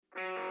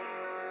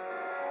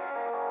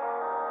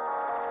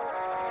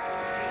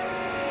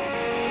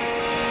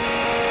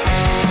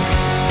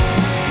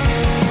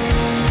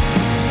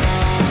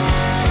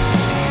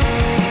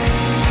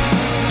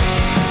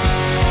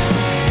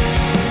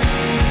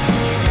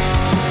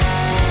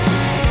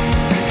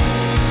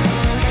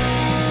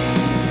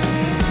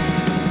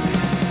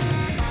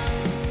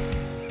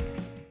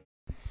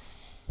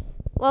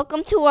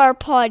Welcome to our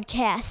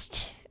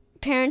podcast,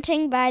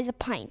 Parenting by the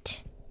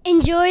Pint.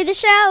 Enjoy the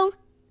show.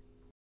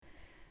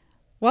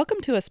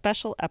 Welcome to a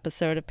special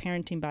episode of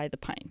Parenting by the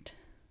Pint.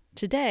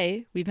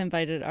 Today, we've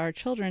invited our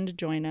children to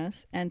join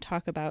us and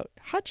talk about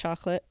hot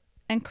chocolate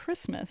and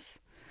Christmas.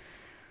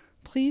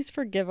 Please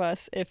forgive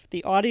us if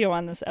the audio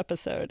on this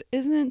episode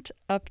isn't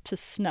up to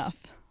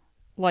snuff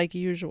like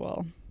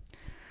usual.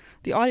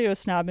 The audio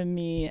snob in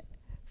me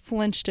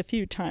flinched a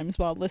few times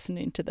while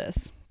listening to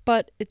this,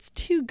 but it's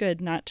too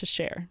good not to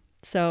share.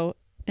 So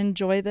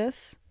enjoy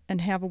this and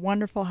have a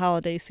wonderful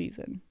holiday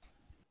season.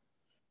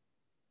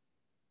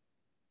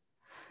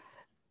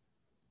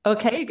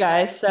 Okay,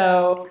 guys,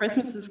 so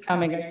Christmas is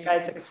coming. Are you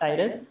guys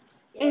excited?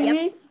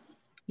 Yep.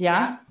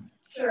 Yeah?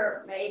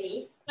 Sure,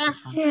 maybe.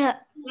 Yeah.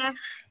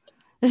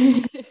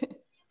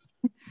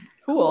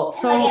 Cool.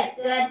 And I get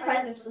good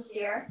presents this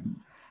year.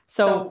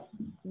 So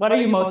what are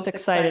you most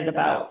excited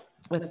about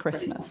with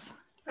Christmas?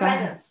 Go ahead.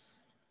 Presents.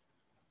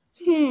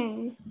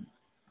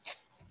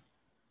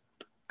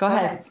 Go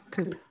ahead,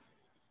 Coop.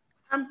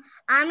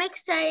 I'm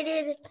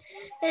excited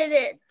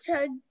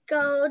to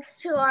go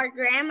to our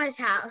grandma's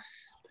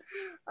house.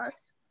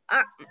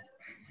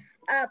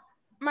 Our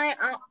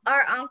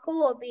uncle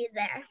will be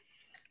there.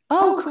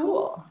 Oh,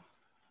 cool.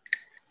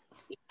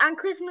 On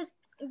Christmas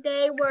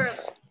Day,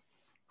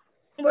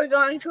 we're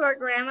going to our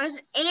grandma's,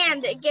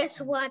 and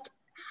guess what?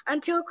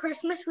 Until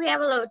Christmas, we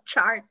have a little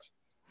chart,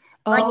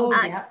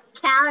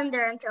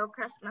 calendar until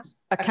Christmas.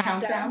 A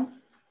countdown?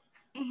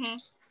 Mm-hmm.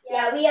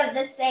 Yeah, we have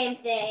the same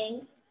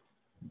thing.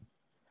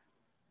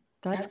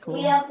 That's cool.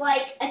 We have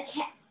like a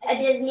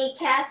Disney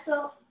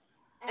castle,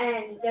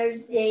 and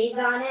there's days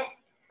on it,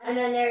 and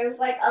then there's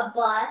like a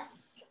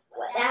bus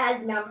that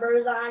has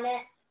numbers on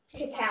it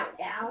to count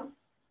down.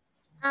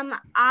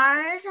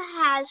 Ours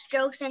has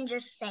jokes and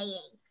just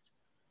sayings,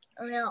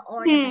 little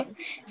ornaments.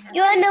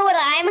 You want to know what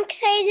I'm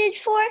excited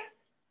for?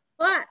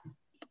 What?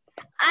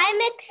 I'm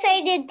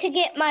excited to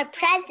get my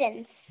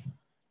presents.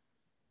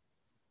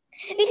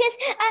 Because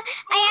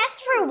I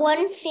asked for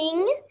one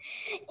thing,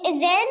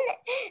 and then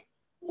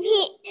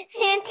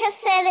Santa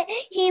said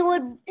he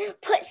would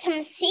put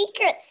some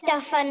secret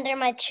stuff under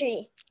my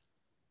tree.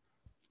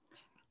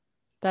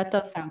 That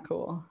does sound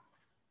cool.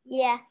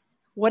 Yeah.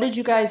 What did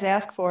you guys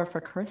ask for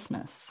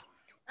Christmas?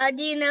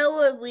 Do you know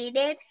what we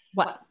did?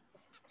 What?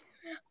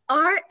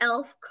 Our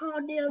elf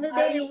called the other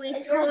day. We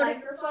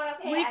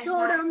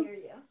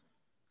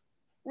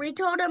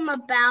told him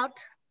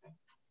about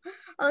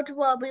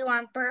what we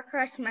want for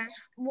Christmas.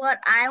 What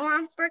I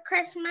want for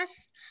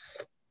Christmas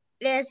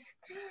is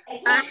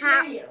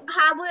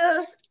Hot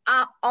Wheels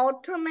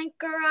Ultimate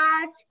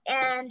Garage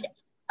and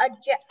a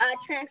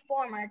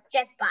Transformer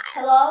Jet Bike.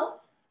 Hello?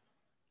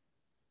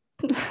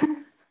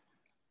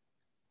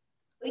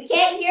 We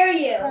can't hear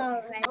you.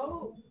 All right.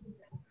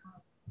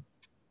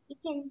 We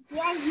can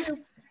hear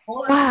you.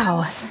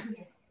 Wow.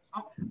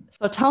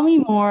 So tell me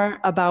more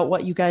about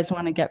what you guys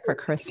want to get for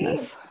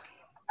Christmas.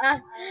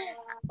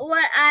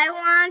 What I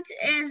want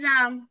is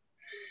I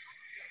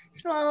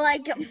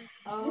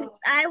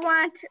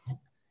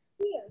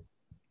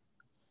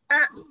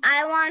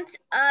want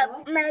a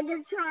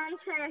Megatron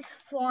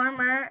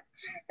Transformer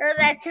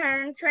that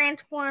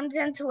transforms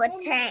into a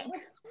tank.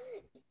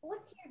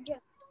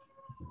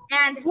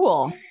 And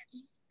Cool.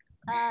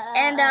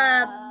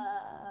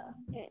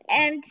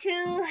 and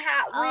two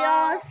Hot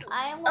Wheels.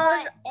 I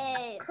want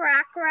a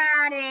Crack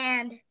Rod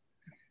and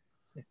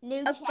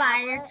new a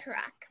fire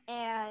truck.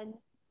 and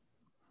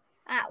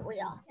Hot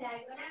Wheel. Can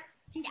I go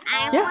next? And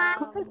Yeah,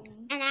 go ahead.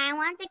 I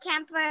want a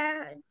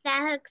camper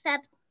that hooks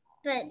up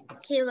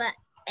to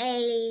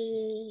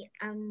a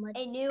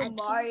new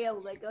Mario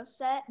Lego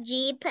set.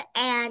 Jeep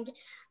and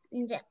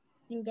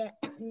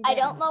I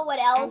don't know what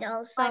else and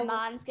also my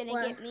mom's gonna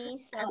get me,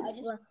 so I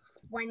just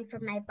one for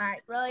my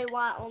Barbie. really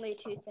want only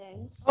two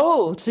things.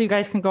 Oh, so you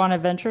guys can go on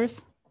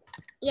adventures?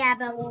 Yeah,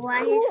 but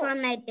one is for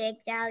my big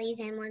dollies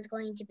and one's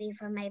going to be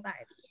for my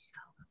Barbies.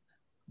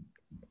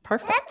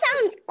 Perfect. That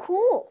sounds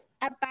cool.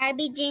 A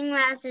Barbie Dream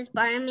House is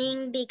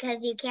bombing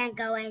because you can't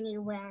go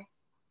anywhere.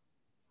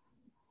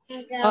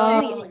 You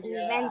can't go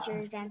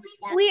adventures and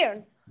stuff.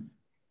 Weird.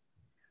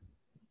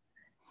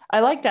 I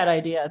like that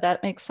idea.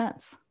 That makes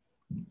sense.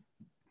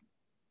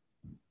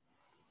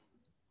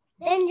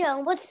 Then Joe,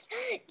 what's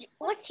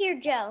here,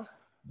 Joe?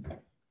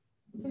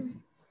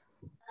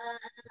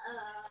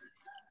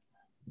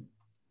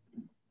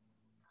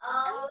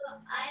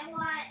 I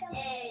want a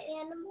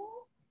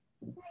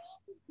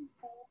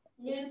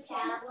new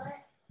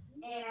tablet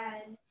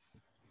and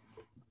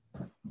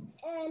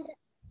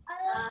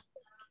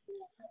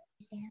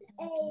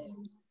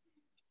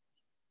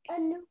a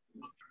new,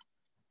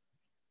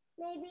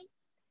 maybe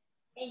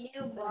a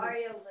new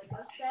Mario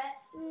Lego set.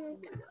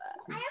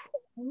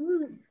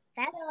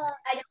 That's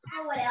I don't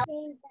know what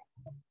else.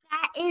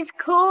 that is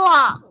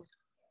cool.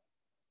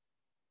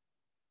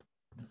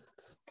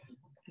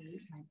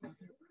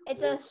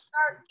 It's a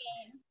shark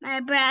game. My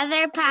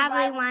brother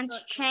probably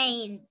wants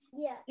trains.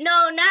 Yeah.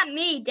 No, not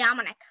me,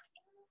 Dominic.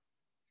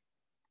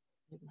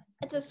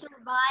 It's a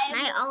survival.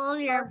 My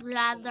older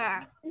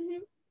brother.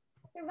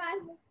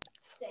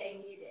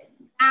 Stay muted.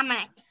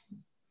 Dominic.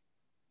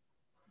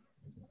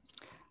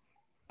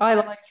 Oh, I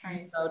like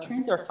trains though.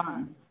 Trains are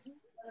fun.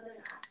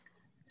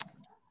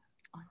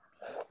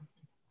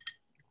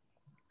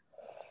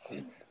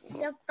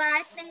 The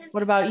 5 things.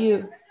 What about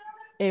you,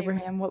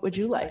 Abraham? What would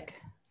you like?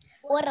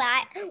 What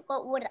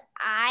would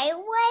I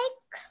like?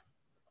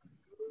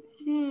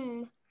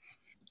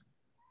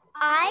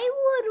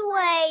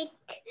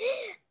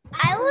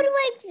 I would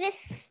like this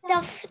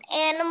stuffed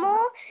animal.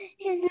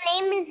 His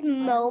name is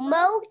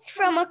Momo. It's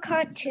from a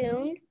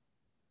cartoon.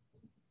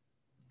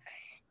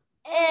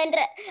 And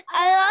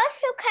I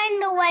also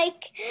kind of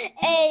like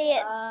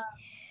a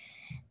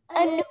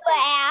new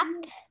app,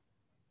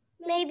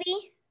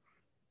 maybe.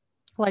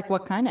 Like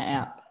what kind of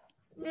app?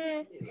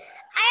 I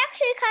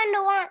actually kind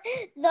of want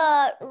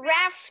the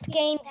raft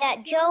game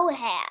that Joe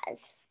has.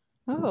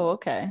 Oh,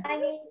 okay.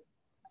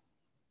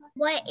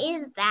 What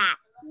is that?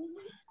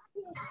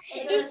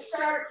 It's a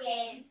shark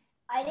game.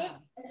 I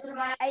didn't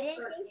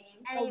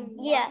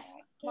Yeah.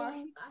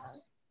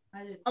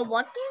 A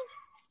what game?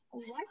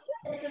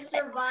 It's a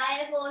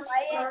survival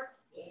shark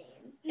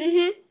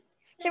game.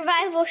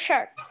 Survival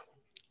shark.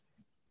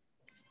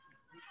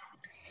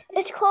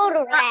 It's called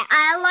a raft.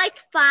 I like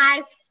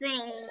 5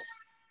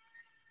 things,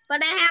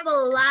 but I have a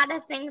lot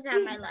of things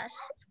on my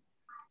list.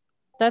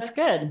 That's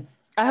good.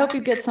 I hope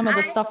you get some of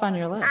the stuff on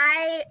your list.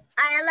 I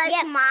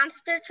like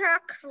monster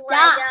trucks,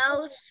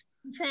 Legos,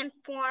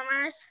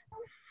 Transformers,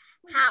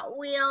 Hot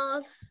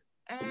Wheels,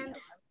 and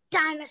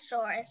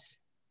dinosaurs.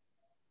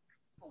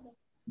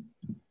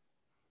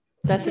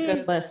 That's a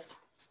good list.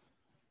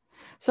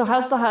 So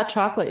how's the hot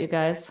chocolate, you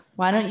guys?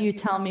 Why don't you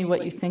tell me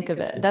what you think of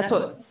it? That's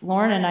what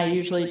Lauren and I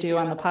usually do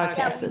on the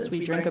podcast is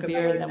we drink a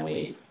beer and then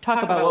we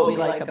talk about what we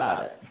like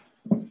about it.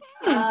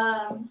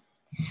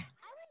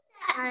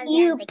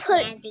 You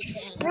put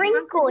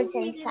sprinkles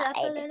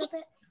inside.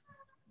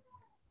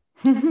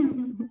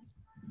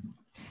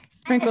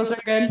 Sprinkles are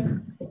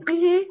good.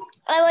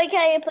 I like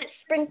how you put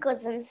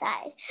sprinkles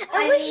inside.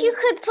 I wish you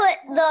could put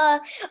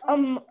the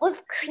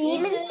whipped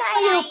cream inside.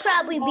 It would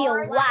probably be a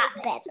lot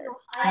better.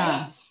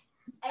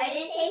 I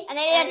didn't taste And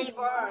they didn't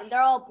burn.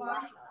 They're all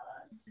marshmallows.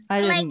 I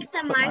I didn't like the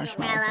put marshmallows in.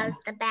 marshmallows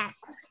the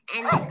best,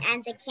 and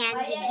the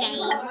candy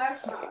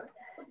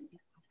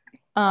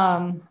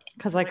canes.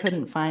 Because I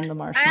couldn't find the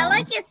marshmallows. I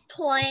like it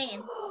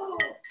plain.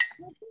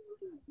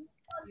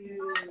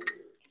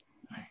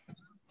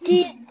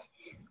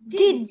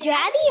 Did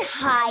Daddy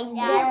hide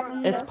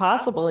them? It's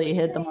possible he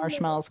hid the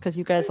marshmallows because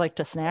you guys like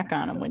to snack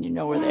on them when you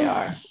know where they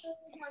are.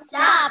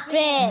 Stop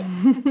it.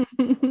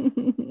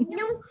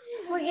 No,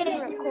 we're getting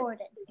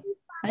recorded.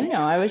 I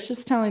know. I was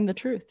just telling the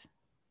truth.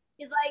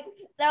 They're like,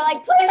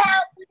 put it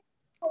out.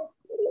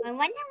 I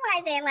wonder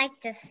why they like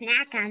to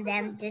snack on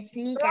them, to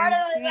sneak on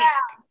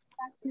snack.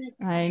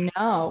 I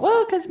know.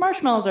 Well, because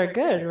marshmallows are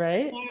good,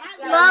 right?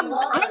 I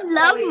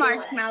love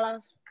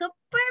marshmallows. Cooper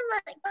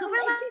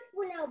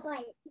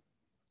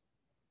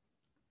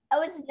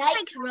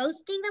likes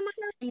roasting the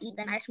marshmallows and eat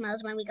the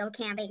marshmallows when we go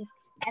camping.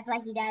 That's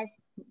what he does.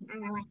 I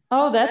don't know why.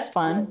 Oh, that's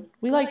fun.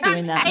 We like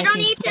doing that, I don't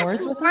making eat the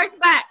s'mores with them. s'mores,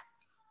 but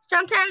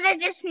sometimes I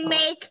just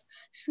make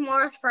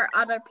s'mores for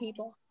other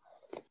people.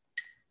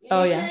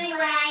 Oh, yeah. Usually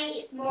when I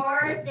eat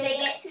s'mores, they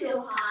get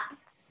too hot.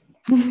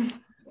 And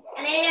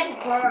they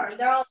just burn.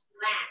 They're all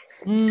black.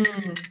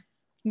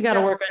 You got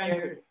to work on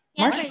your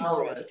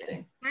marshmallow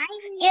roasting.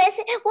 Yes,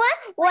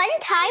 one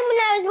time when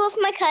I was with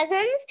my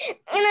cousins and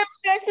I was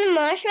roasting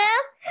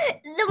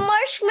the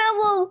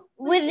marshmallow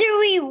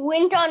literally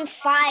went on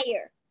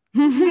fire.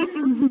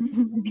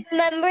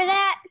 Remember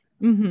that?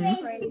 Mm-hmm.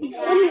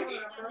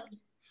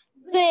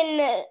 When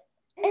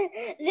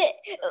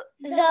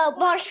the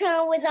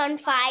marshmallow was on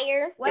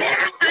fire. Could I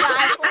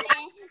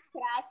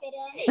fit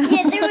in?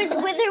 Yeah, there was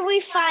literally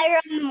fire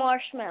on the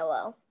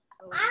marshmallow.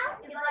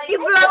 You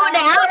blow it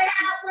out?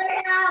 Put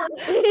it out.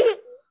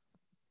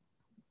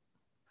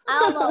 I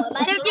don't know.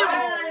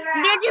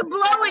 Did you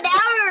blow it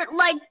out or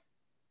like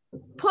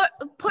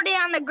put it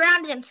on the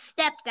ground and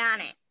stepped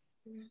on it?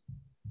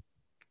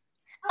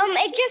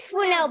 It just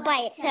went out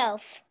by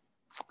itself.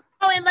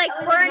 Oh, it like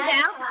burned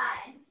out?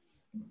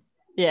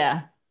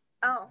 Yeah.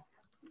 Oh.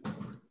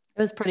 It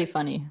was pretty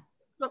funny,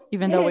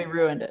 even though we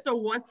ruined it. So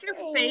what's your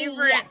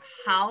favorite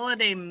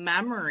holiday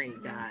memory,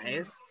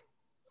 guys?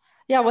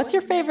 Yeah, what's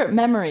your favorite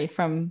memory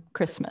from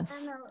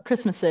Christmas?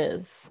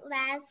 Christmases.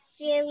 Last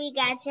year we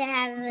got to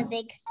have a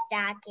big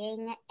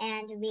stocking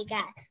and we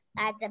got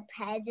lots of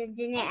presents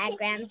in it at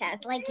Graham's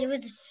house. Like it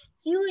was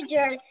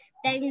huger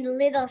than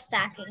little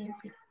stockings.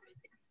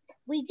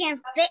 We can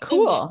fit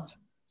in it.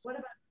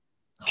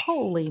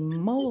 Holy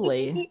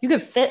moly. You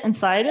could fit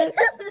inside it?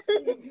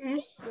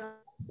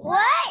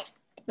 What?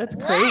 That's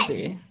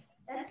crazy.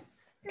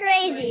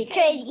 Crazy,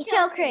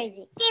 so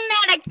crazy. Thing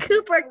that a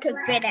Cooper could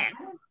fit in.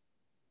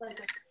 What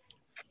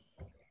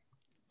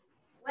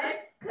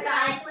could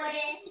I put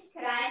in?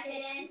 Could I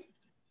fit in?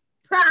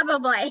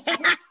 Probably.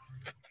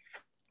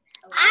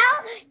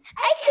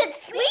 I could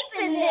sleep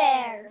in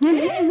there.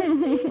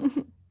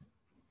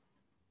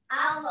 I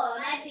don't know.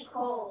 It might be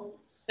cold.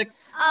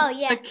 Oh,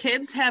 yeah. The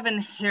kids have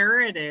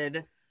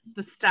inherited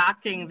the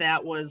stocking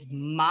that was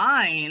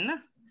mine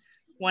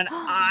when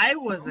I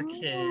was a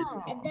kid.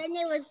 And then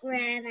it was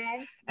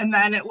Grandma's. And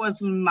then it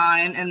was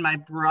mine and my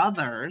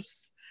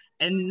brother's.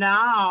 And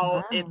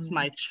now it's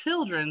my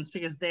children's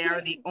because they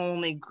are the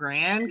only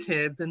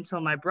grandkids until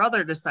my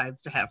brother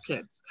decides to have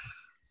kids.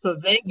 So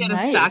they get a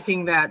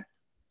stocking that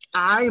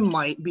I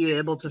might be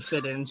able to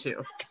fit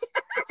into.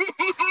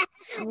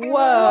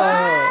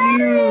 Whoa.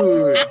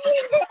 Huge.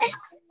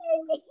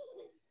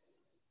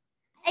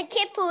 I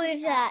can't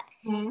believe that.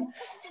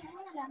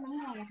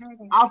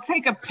 I'll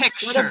take a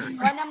picture.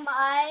 One of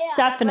my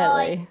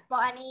Definitely.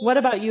 funny. What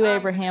about you,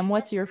 Abraham?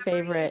 What's your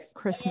favorite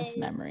Christmas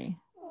memory?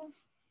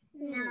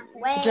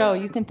 When Joe,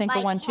 you can think of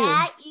my one too.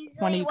 cat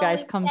One of you usually guys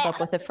when we comes set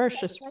up with it first,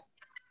 just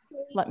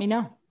let me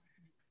know.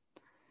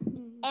 and,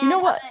 You know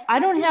what? I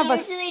don't He have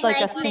usually a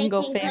likes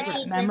single making favorite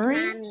cookies with memory.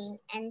 Mommy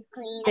and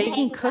cleaning.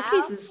 Baking Hey,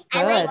 cookies is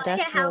I good. like to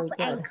That's help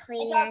really and good.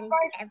 clean.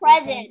 first everything.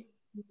 present.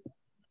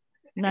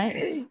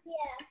 Nice.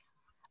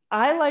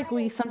 I like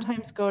we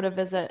sometimes go to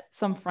visit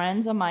some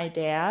friends of my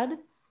dad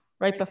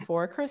right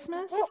before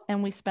Christmas,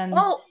 and we spend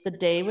the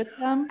day with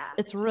them.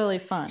 It's really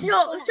fun. So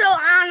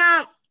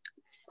on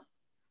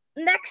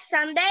next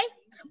Sunday,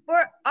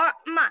 we're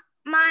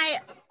my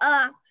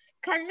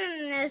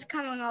cousin is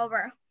coming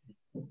over,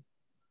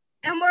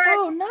 and we're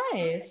Oh,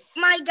 nice.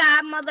 my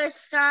godmother's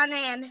son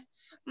and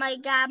my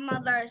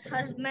godmother's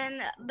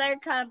husband. They're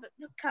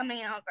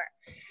coming over,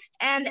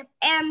 and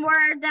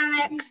we're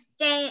gonna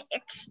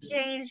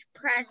exchange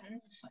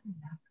presents.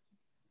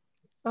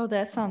 Oh,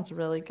 that sounds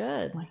really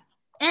good.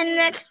 And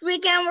next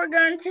weekend we're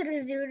going to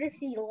the zoo to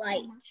see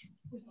lights.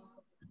 With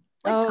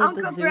Oh,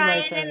 Uncle the zoo Brian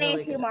lights are and really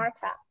Auntie good.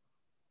 Marta.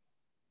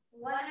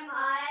 One of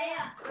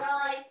my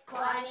really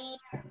funny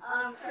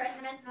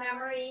Christmas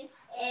memories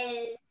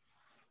is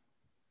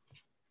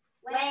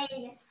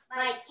when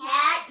my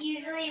cat,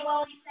 usually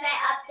when we set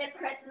up the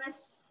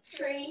Christmas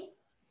tree,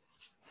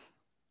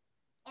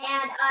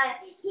 and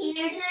he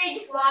usually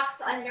just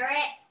walks under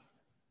it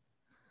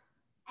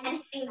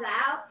and hangs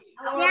out.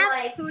 And we're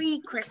like,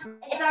 3 Christmas.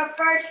 it's our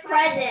first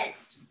present.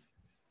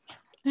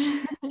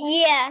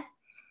 Yeah.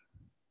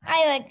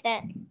 I like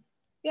that.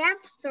 We have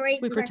 3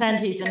 We Christmas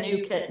pretend he's a trees.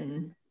 new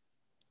kitten.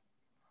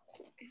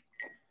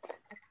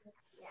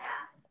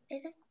 Yeah.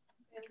 Is it?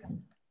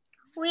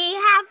 We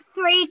have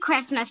 3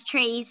 Christmas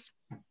trees.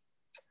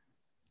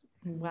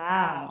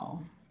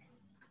 Wow.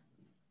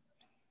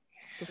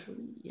 3.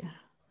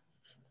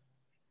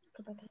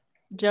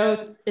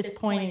 Joe is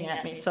pointing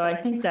at me, so I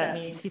think that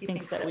means he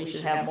thinks that we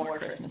should have more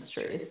Christmas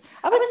trees.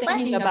 I was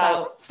thinking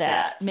about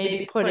that,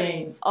 maybe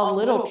putting a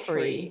little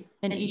tree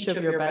in each of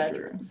your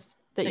bedrooms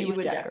that you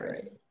would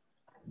decorate.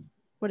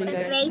 What do you The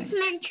guys think?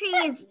 basement tree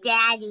is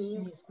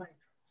Daddy's.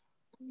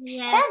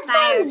 That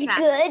sounds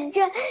good.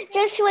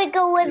 Just like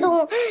a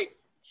little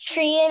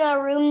tree in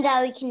our room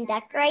that we can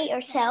decorate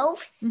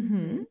ourselves.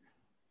 Mm-hmm.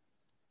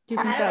 Do you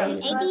think that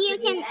was... Maybe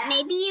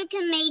you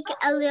can make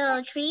a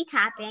little tree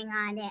topping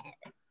on it.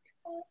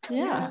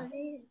 Yeah.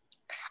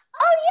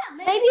 Oh,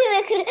 yeah. Maybe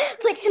we could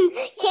put some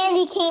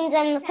candy canes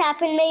on the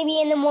top, and maybe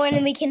in the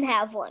morning we can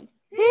have one.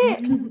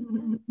 That's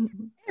Aaron,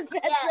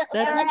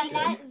 good.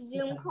 that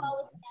Zoom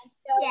call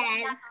with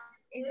Yes.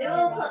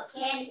 We'll put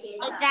candy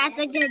canes on That's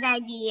it. a good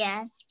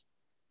idea.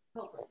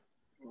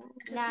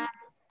 Nah.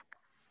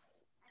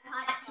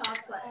 Hot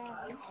chocolate.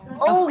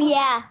 Oh,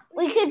 yeah.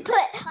 We could put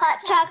hot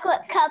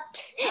chocolate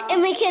cups,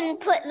 and we can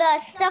put the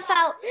stuff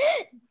out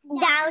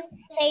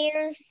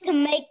downstairs to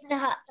make the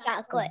hot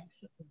chocolate.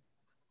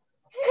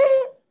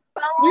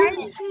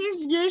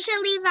 You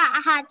should leave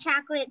out hot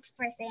chocolates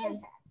for Santa.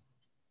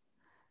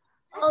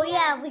 Oh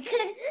yeah, we could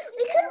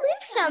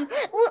leave some.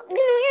 Well, when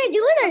we were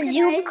doing a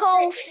Zoom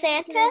call with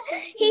Santa,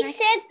 he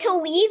said to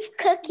leave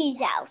cookies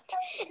out,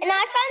 and I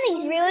found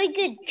these really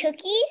good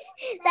cookies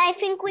that I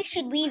think we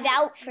should leave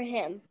out for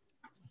him.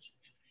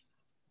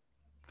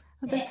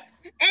 And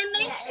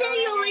make sure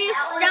you leave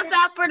stuff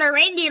out for the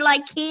reindeer,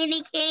 like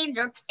candy canes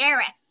or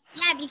carrots.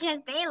 Yeah,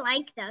 because they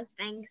like those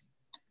things.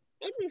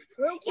 Maybe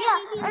fruit Yeah,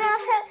 candy. and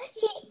also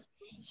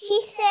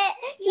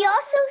he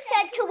also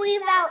said to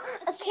leave out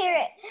a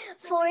carrot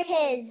for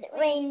his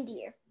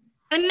reindeer.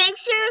 And make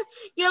sure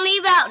you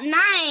leave out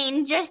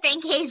 9 just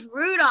in case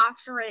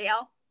Rudolph's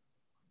real.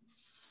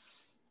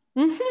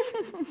 Yeah,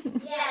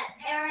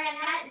 Aaron,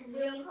 that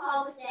Zoom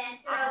call with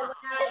Santa was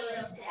not a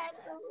real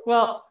Santa.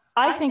 Well,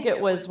 I think it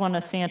was one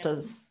of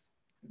Santa's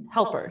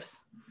helpers,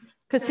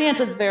 because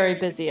Santa's very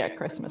busy at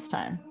Christmas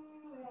time.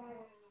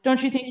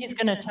 Don't you think he's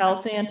going to tell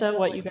Santa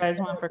what you guys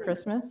want for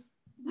Christmas?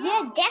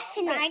 Yeah,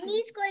 definitely.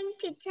 Tiny's going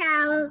to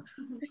tell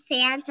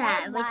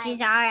Santa, which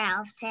is our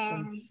elf.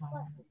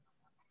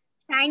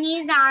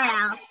 Tiny's our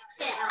elf.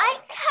 I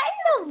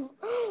kind of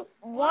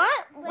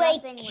want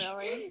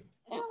Really.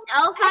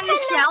 Elf on the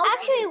shelf.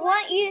 actually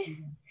want you.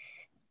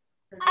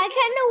 I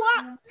kind of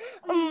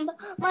want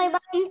my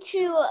mom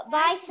to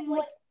buy some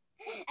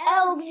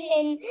elves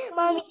and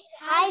mommy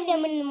hide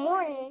them in the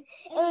morning,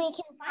 and we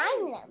can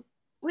find them.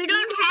 We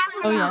don't have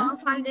an Oh, yeah?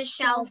 elf on the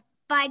shelf,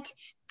 but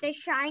the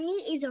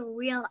shiny is a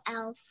real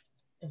elf.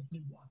 And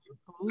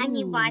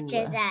he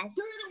watches us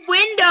through the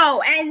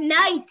window at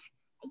night.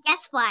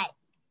 Guess what?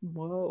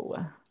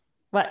 Whoa.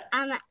 What?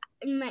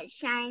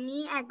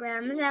 Shiny at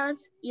Grandma's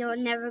house. You're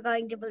never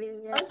going to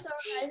believe this.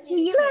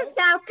 He left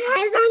out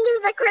Pez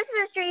under the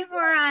Christmas tree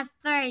for us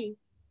three.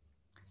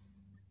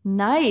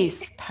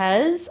 Nice.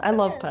 Pez? I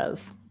love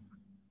Pez.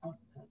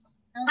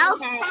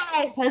 Okay.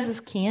 Pez is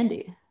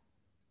candy.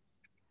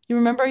 You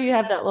remember you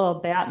have that little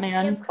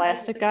Batman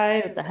plastic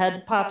guy with the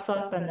head pops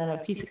up and then a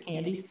piece of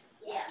candy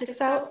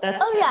sticks out?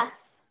 That's Oh, Pez.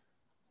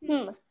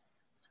 yeah.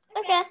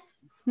 Okay.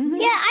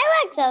 Yeah,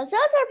 I like those. Those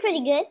are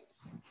pretty good.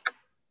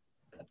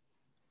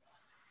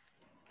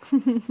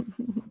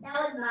 That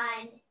was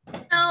mine.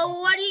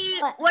 So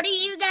what are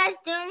you guys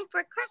doing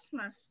for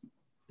Christmas?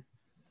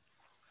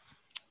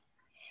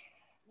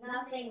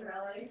 Nothing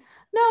really.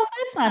 No,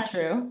 that's not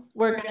true.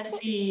 We're going to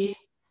see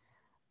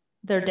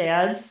their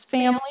dad's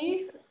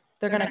family.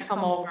 They're going to come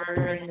over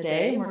during the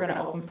day. We're going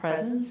to open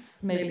presents,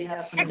 maybe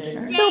have some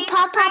dinner. So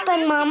Pop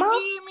and Mama? Do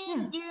you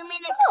mean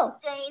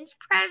exchange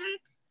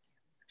presents?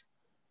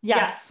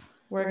 Yes,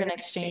 we're going to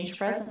exchange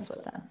presents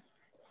with them.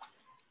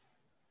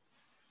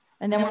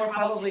 And then we're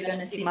probably going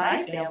to see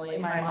my family,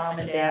 my mom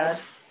and dad,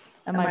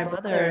 and my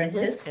brother and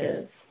his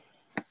kids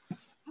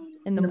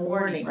in the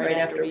morning right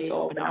after we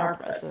open our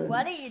presents.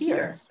 What are you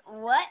here?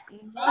 What?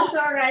 Also,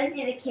 we're going to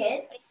see the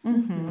kids.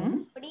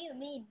 Mm-hmm. What do you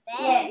mean Yeah.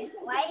 then?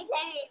 Why is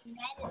there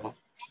men?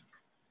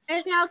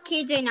 There's no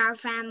kids in our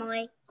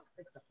family.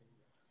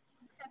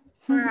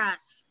 For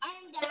us.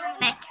 And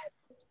Dominic.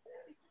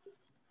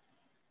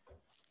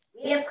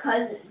 We have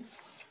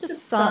cousins.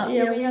 Just some,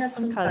 yeah, we have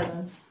some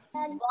cousins.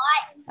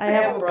 I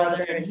have a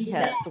brother and he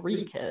has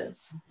 3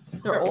 kids.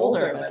 They're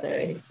older, but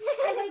they.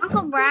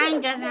 Uncle Brian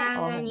doesn't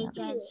have any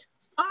kids.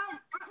 My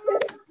brother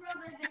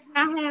does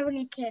not have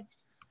any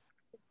kids.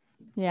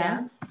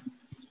 Yeah.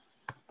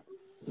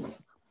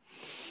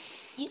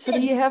 So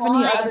do you have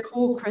any other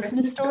cool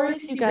Christmas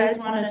stories you guys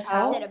want to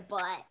tell? Instead of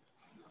butt.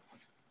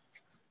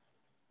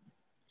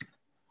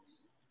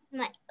 I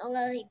know.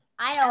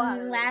 how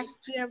to read. Last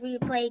year we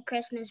played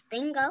Christmas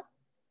bingo.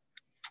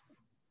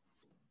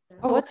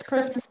 Oh, what's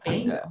Christmas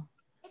bingo?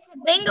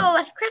 Bingo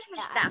with Christmas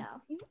Yeah, I stuff.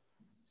 know.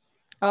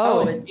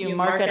 Oh, do you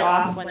mark it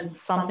off when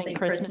something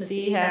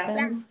Christmassy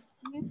happens?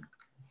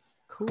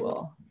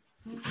 Cool.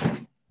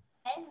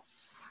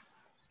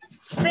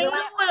 Bingo,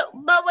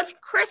 but with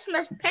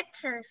Christmas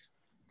pictures.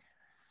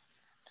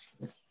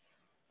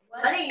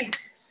 What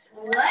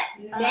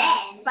men?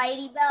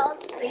 Spidey bells.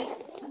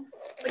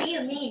 What do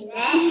you mean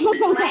men?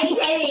 Why are you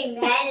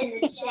typing men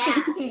in the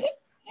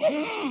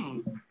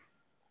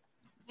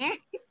chat?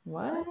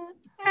 What?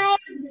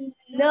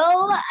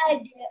 No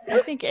idea. I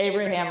think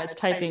Abraham is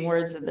typing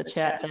words in the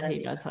chat that he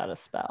knows how to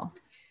spell.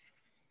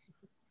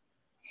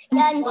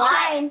 Yeah, I'm What?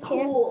 trying to.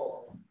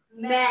 Cool.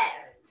 Men.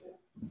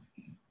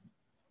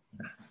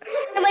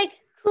 I'm like,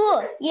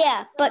 cool.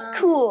 Yeah, but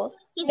cool.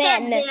 He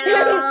Man. said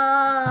Bill.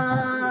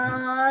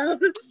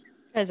 You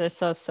guys are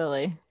so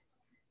silly.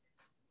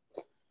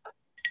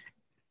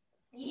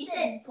 You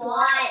said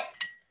what?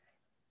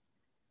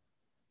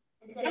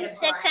 I'm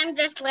 6, I'm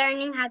just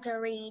learning how to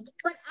read.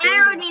 But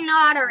I already know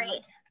how to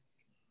read.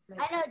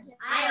 I know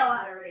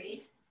how to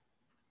read.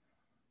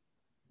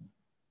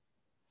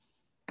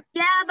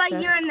 Yeah, but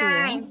That's you're cool.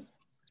 9.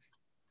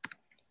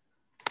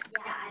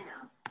 Yeah, I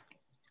know.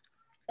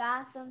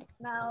 Got some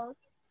smells.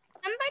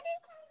 Somebody type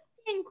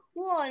something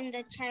cool in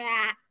the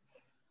chat.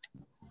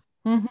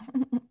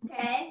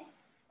 Okay.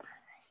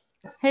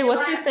 Hey,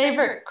 what's your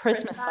favorite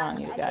Christmas song,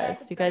 you guys?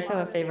 Do you guys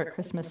have a favorite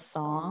Christmas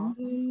song?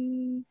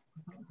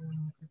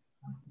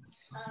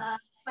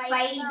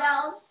 Spidey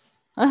bells.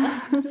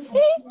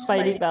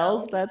 Spidey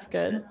Bells, that's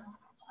good.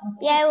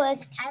 Yeah, it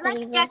was. I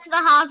like Deck the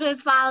Halls with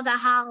Follow the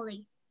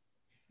Holly.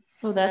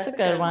 Oh, that's a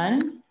good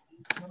one.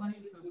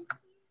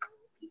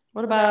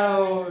 What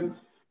about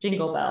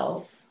Jingle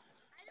Bells?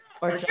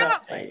 Or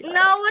just Spidey I Bells? don't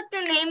know what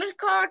the name is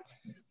called,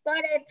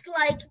 but it's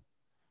like,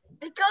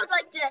 it goes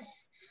like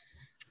this.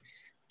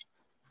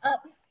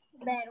 Up,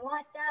 Ben,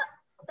 watch out.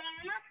 Ben,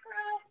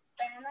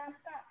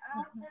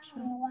 up,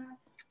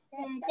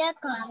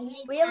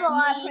 We have a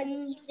lot of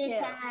Christmas too.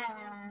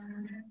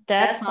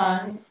 That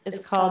song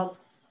is called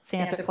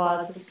Santa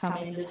Claus is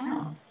Coming to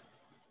Town.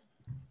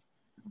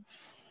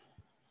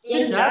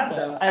 Good job,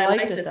 though. I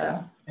liked it,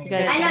 though. You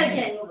guys I know sang it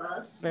Jingle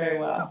Bells. very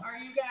well. Are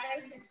you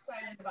guys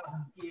excited about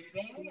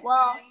giving?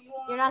 Well,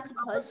 you're not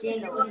supposed to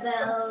Jingle know.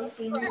 bells,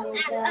 jingle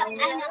bells.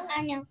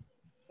 I know.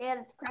 Yeah,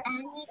 it's correct.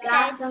 I'm Got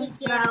excited them to give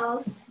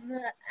smells.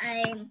 the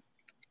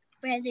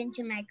present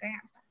to my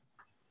grandpa.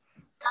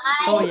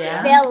 Oh,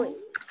 yeah? Billy.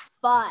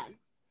 Fun.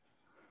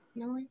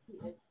 No, I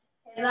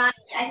feel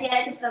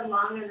like it's been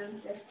longer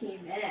than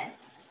 15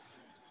 minutes.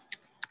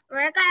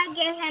 we're gonna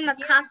give him a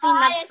coffee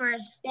mug for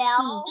his tea.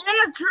 Bell. And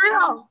a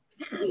drill.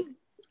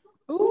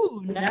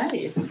 Ooh,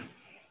 nice. Well,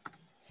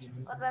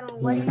 then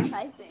what are you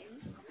typing?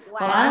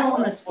 Well, I don't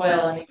want to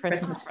spoil any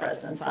Christmas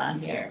presents on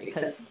here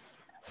because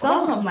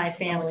some of my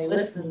family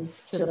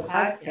listens to the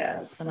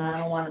podcast, and I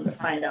don't want them to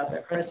find out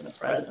their Christmas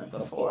present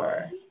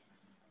before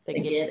they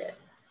get it.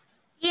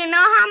 You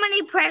know how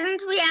many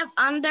presents we have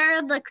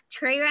under the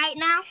tree right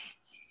now?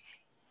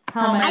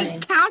 How many? I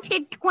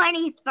counted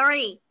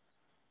 23.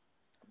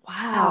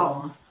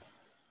 Wow.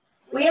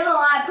 We have a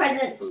lot of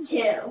presents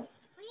too.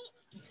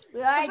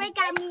 We already Rick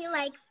got me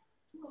like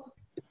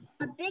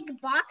a big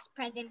box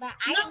present, but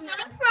I don't know.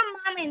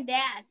 From Mom and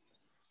Dad.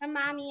 From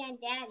Mommy and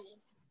Daddy.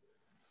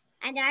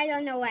 And I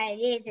don't know what it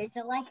is. It's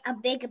like a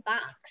big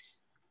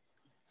box.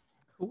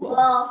 Cool.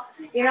 Well,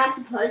 you're not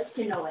supposed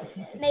to know what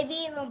it is. maybe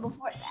even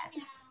before that.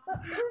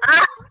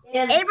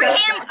 Yeah, it's Abraham,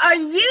 Christmas. are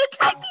you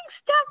typing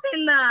stuff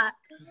in the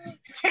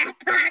chat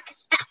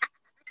box?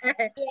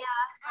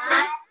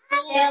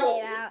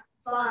 Yeah,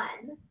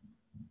 fun.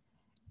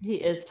 He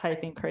is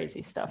typing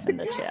crazy stuff in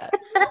the chat.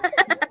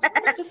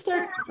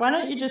 Why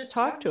don't you just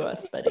talk to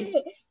us, buddy?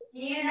 Do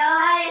you know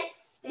how to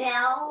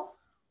spell?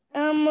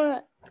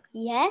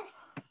 Yes.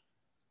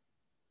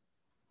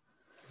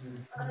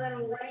 Well,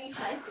 then what are you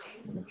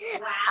typing?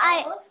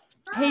 Wow.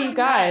 Hey, you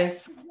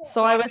guys.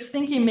 So I was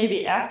thinking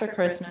maybe after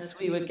Christmas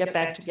we would get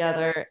back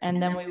together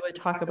and then we would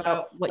talk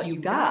about what you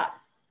got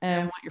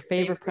and what your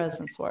favorite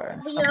presents were.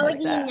 And We stuff like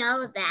already that.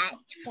 know that.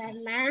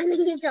 From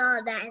Mommy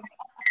told us.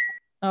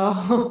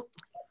 Oh,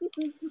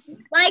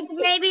 Like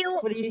maybe,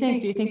 what do you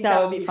think? Do you think that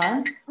would be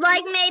fun?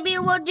 maybe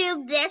we'll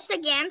do this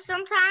again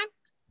sometime.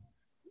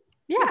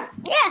 Yeah.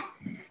 Yeah.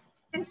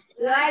 We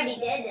already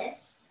did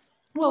this.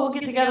 Well, we'll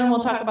get together and we'll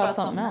talk about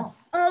something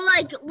else. Or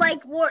like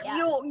what Yeah.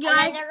 you And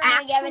guys then they're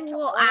gonna give it to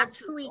will old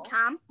actually people.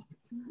 come.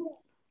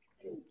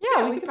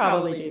 Yeah, we could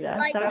probably do that.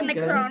 Like That'd when be the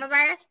good.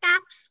 coronavirus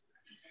stops.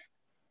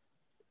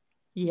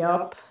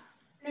 Yep.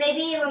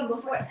 Maybe even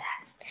before that.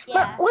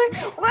 Yeah. But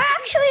we're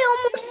actually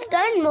almost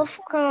done with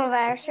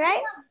coronavirus,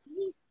 right?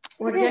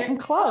 We're getting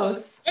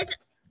close. I think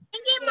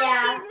it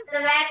Yeah, might be.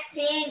 the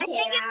vaccine I came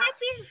think it out. might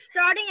be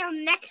starting of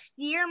next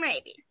year,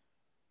 maybe.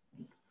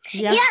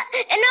 Yeah.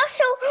 Yeah, and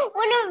also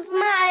one of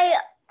my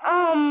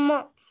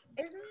who's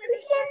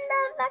getting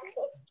the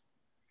vaccine?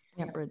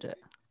 Yeah, Bridget.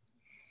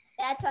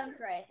 That sounds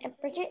great.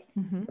 Bridget.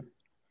 Mm-hmm.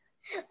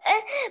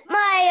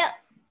 My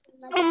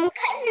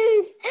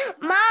cousin's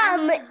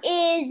mom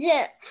is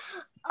they're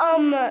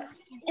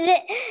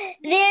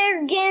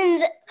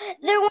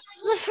one of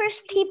the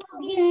first people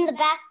getting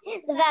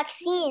the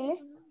vaccine.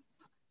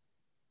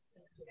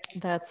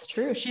 That's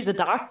true. She's a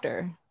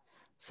doctor.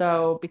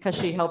 So because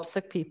she helps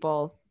sick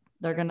people,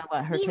 they're going to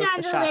let her He's take on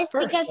the the shot list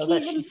first because so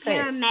that he's a she's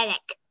safe.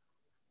 paramedic.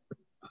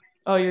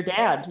 Oh, your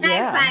dad.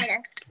 Yeah. Firefighter.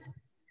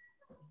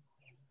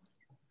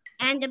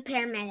 And a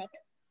paramedic.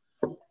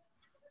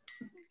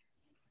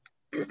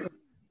 Yeah,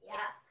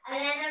 and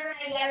then they're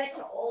gonna give it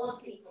to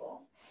old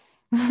people.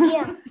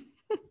 Yeah.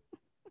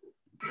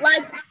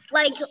 Like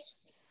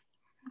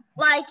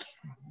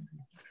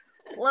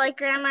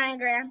grandma and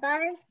grandpa.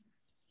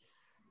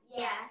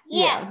 Yeah.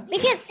 Yeah,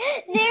 because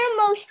they're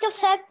most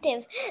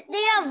effective.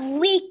 They have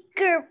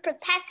weaker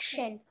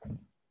protection.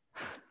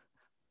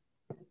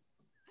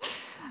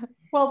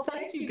 Well,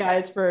 thank you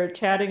guys for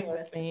chatting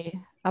with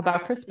me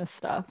about Christmas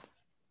stuff.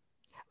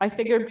 I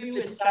figured we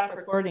would stop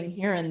recording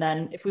here and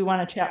then if we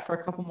want to chat for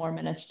a couple more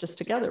minutes just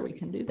together, we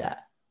can do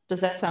that. Does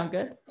that sound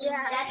good?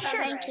 Yeah, That's all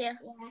thank right. you.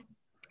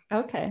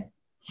 Okay.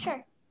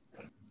 Sure.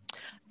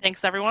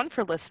 Thanks everyone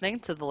for listening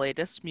to the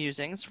latest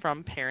musings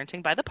from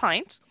Parenting by the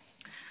Pint.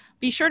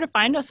 Be sure to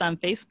find us on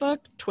Facebook,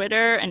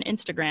 Twitter, and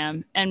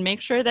Instagram, and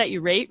make sure that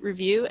you rate,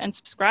 review, and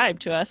subscribe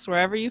to us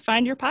wherever you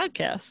find your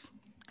podcasts.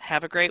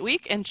 Have a great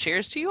week and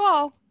cheers to you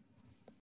all.